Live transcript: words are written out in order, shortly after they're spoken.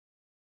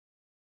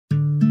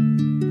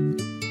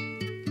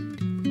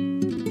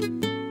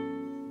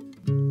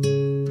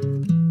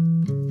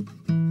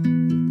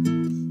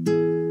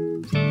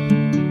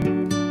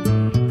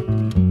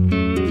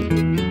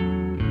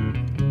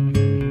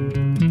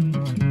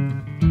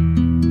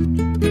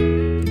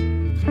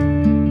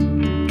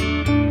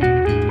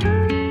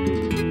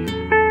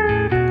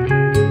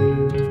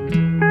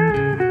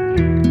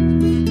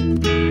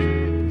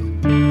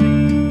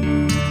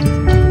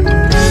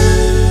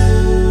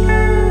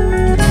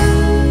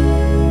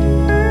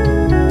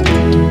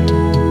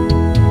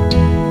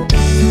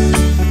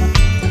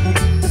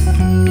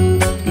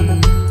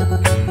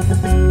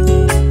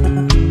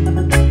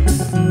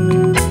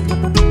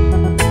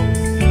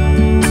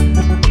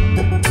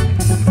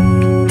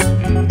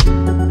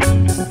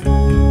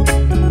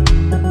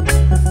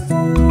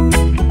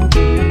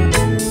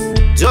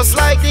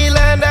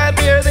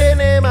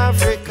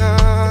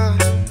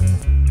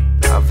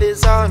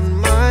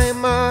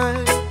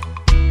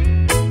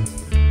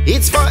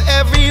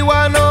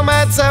everyone, no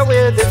matter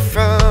where they're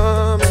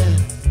from.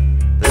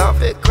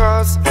 Love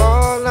across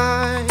all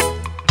lines.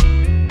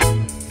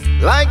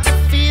 Like the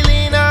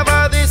feeling of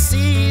how the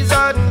seas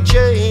are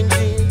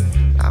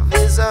changing. Love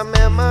is a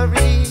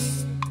memory.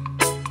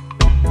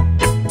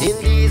 In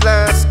these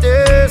last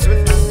days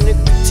when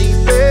iniquity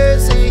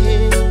bears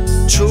in,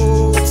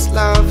 truth's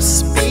love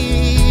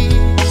speaks.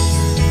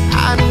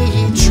 I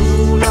need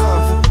true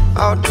love.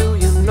 How do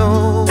you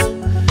know?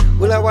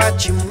 Will I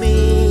what you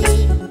mean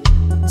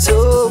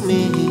to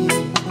me?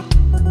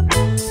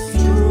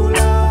 True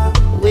love.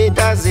 Where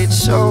does it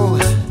show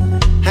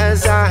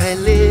as I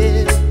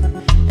live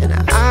and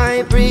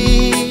I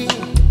breathe?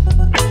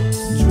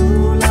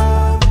 True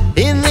love.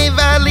 In the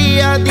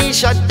valley of the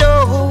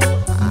shadow,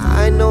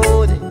 I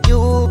know that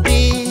you'll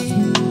be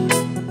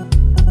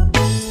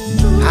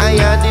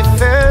higher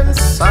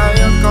defense. I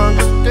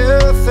conquer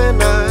death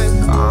and I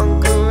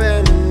conquer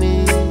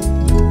enemy.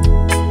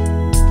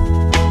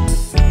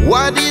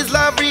 What is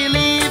love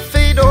really if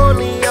it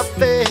only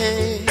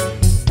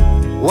affects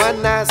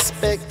one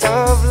aspect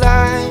of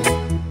life?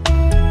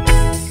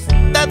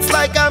 That's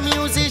like a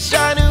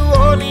musician who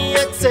only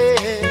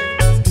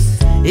accepts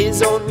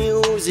his own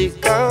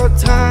musical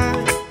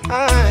time.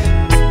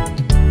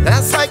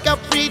 That's like a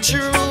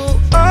preacher who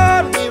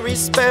only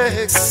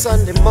respects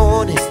Sunday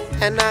morning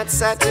and not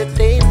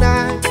Saturday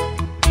night.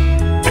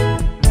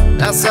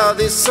 That's how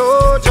this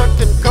soldier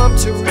can come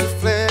to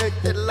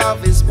reflect that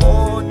love is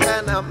more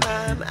than a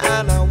man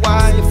and a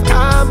wife.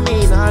 I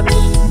mean, I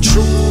need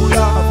true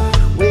love.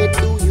 Where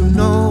do you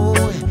know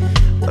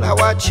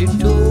what you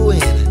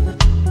doing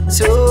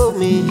to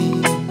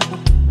me?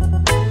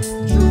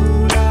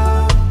 True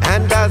love.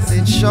 And does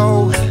it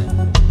show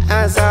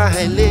as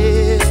I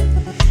live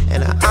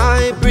and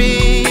I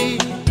breathe?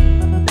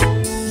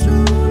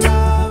 True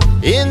love.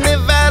 In the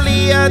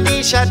valley of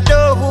the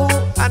shadow,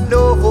 I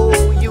know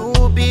who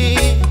you'll be.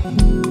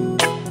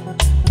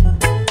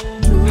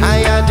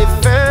 Higher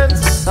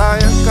defense, I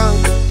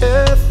conquer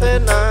death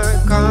and I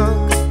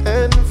conquer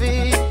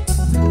envy.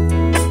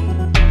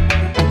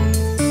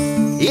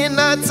 In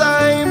a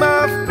time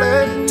of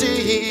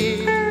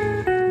plenty,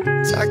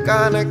 it's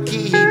gonna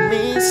keep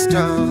me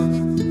strong.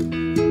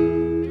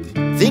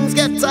 Things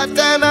get hot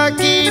and I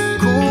keep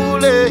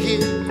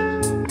cooling.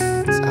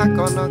 It's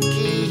gonna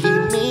keep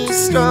me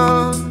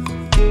strong.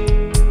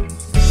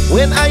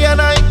 When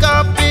I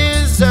cup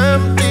is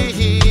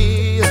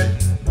empty,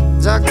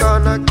 it's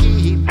gonna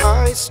keep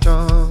I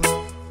strong.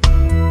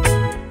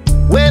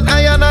 When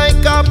I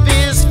cup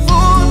is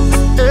full,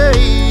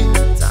 hey,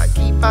 it's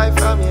keep I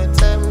from your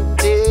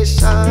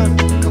temptation.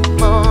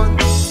 Come on,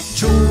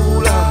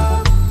 true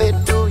love, where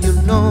do you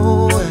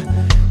know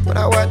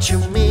what you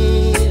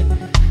mean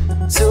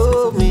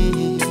to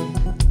me?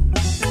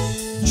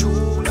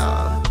 True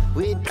love,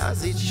 where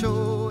does it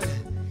show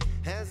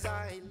as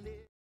I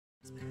live?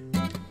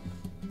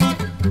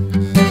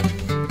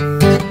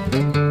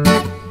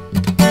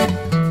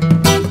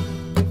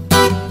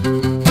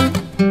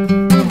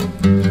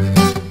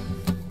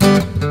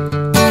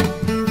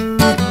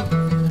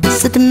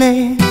 Said the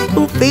man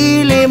who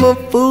feel him a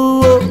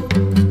fool,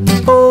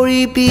 or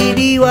he be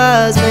the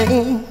wise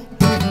man.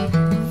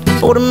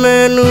 For the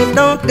man who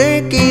don't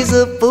think he's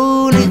a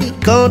fool, he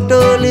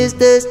control his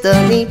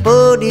destiny,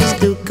 but he's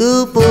too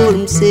good for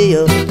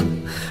himself.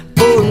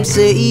 For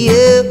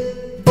himself,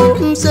 for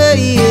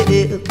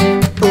himself.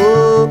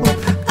 Oh,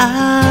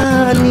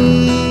 I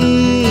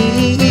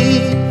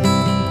need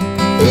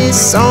is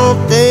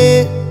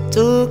something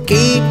to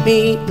keep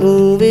me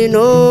moving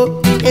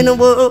on in a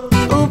world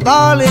of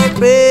all and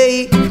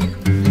pray.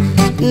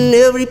 And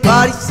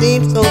everybody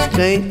seems so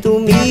strange to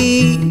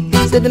me.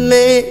 Said the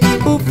man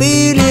who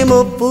feel him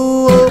a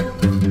fool,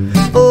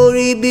 or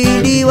he be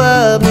the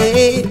wild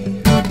man.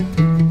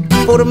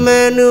 For the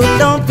man who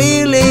don't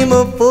feel him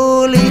a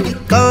fool, he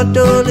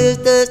control his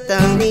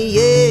destiny,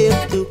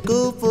 yeah. Too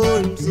good for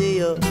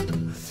himself,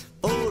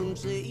 for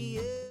himself,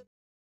 yeah.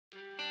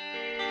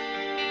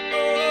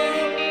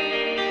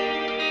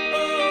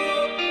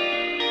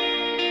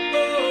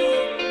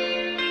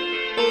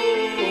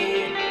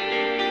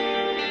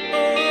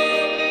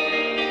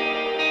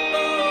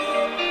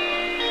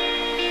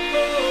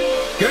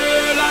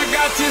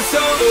 Got you so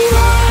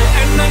high,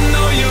 and I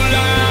know you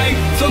like.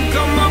 So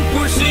come on,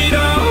 push it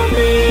on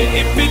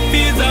me. If it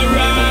feels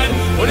alright,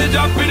 wanna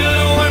drop it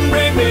low and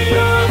break me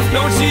off.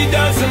 No, she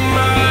doesn't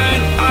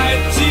mind.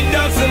 She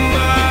doesn't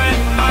mind.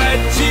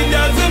 She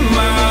doesn't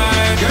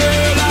mind.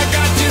 Girl, I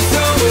got you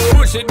so.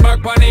 Push it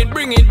back on it,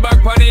 bring it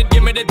back on it.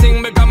 Give me the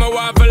thing, become a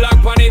waffle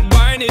lock on it.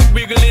 Bind it,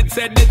 wiggle it,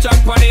 set the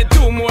track on it.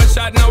 2 more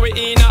shots, now we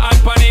in a hot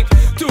panic.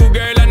 2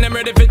 girl and I'm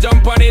ready for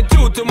jump on it.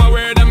 2 to my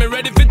word, I'm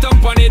ready for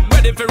thump on it.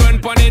 Ready for run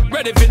on it,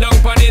 ready for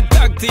dunk on it.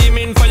 Tag team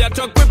in fire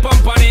truck, we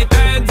pump on it.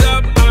 Hands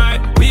up high,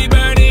 we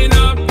burning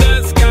up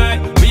the sky.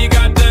 We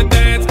got the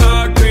dance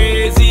all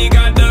crazy,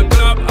 got the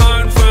club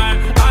on fire.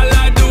 I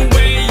like the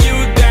way you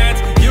dance,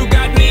 you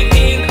got me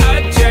in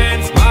a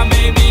trance. My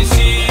baby,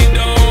 she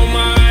don't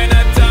mind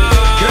at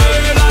all.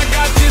 Girl, I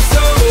got you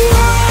so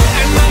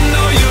high, and I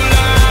know you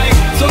like.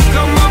 So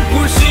come on,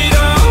 push it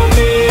on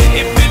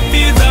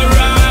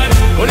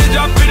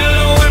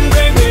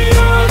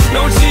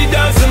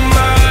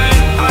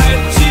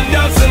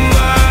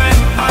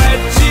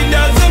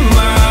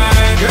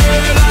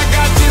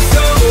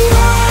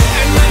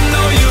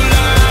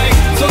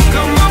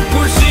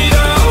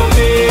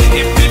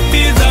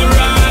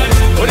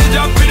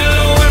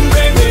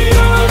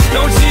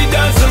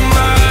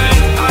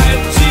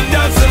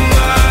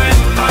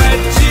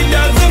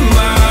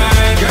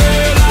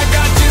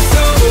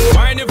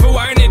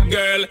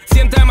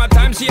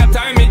time she a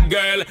time it,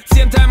 girl.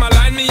 Same time I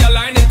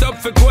line it up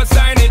for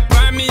co-sign it.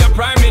 Prime me, I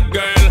prime it,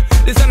 girl.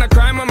 This ain't a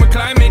crime, I'm a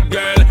climate,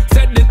 girl.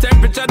 Set the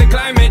temperature, the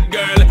climate,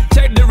 girl.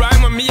 Check the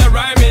rhyme on me, I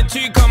rhyme it.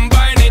 Three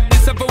combine it,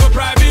 this up our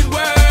private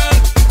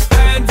world.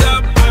 Hands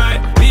up high,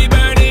 we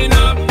burning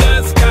up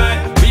the sky.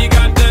 We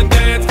got the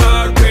dance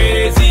all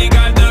crazy,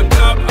 got the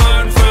club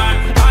on fire.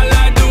 I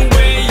like the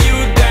way you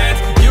dance,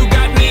 you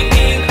got me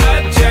in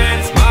a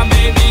trance. My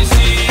baby,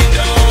 she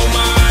don't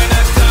mind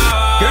at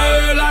all.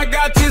 Girl, I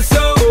got you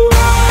so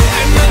high,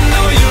 and I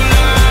know you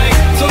like.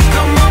 So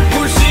come on,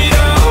 push it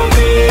on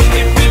me.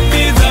 If it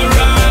feels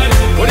alright,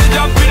 wanna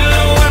drop it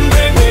low and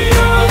bring me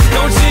up.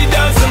 No, she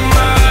doesn't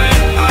mind.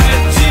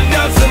 She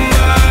doesn't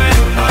mind.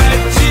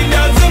 She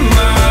doesn't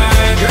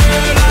mind.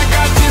 Girl, I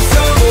got you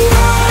so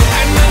high,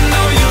 and I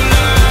know you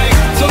like.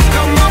 So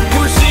come on,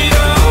 push it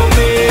on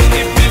me.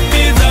 If it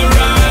feels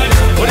alright,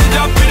 wanna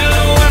drop it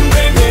low and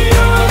bring me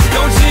up.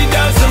 No, she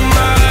doesn't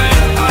mind.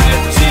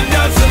 She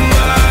doesn't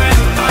mind.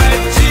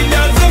 She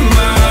doesn't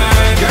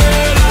mind.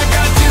 Girl, I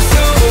got you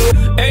so.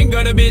 Ain't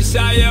gonna be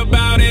shy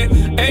about it.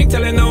 Ain't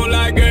telling no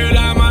lie, girl.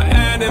 I'm a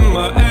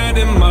animal,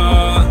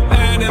 animal,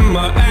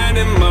 animal,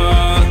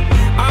 animal.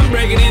 I'm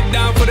breaking it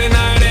down for the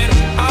night, and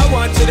I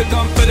want you to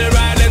come for the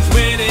ride. Let's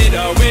win it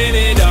all, win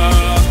it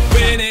all,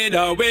 win it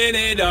all, win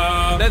it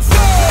all. Let's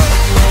go.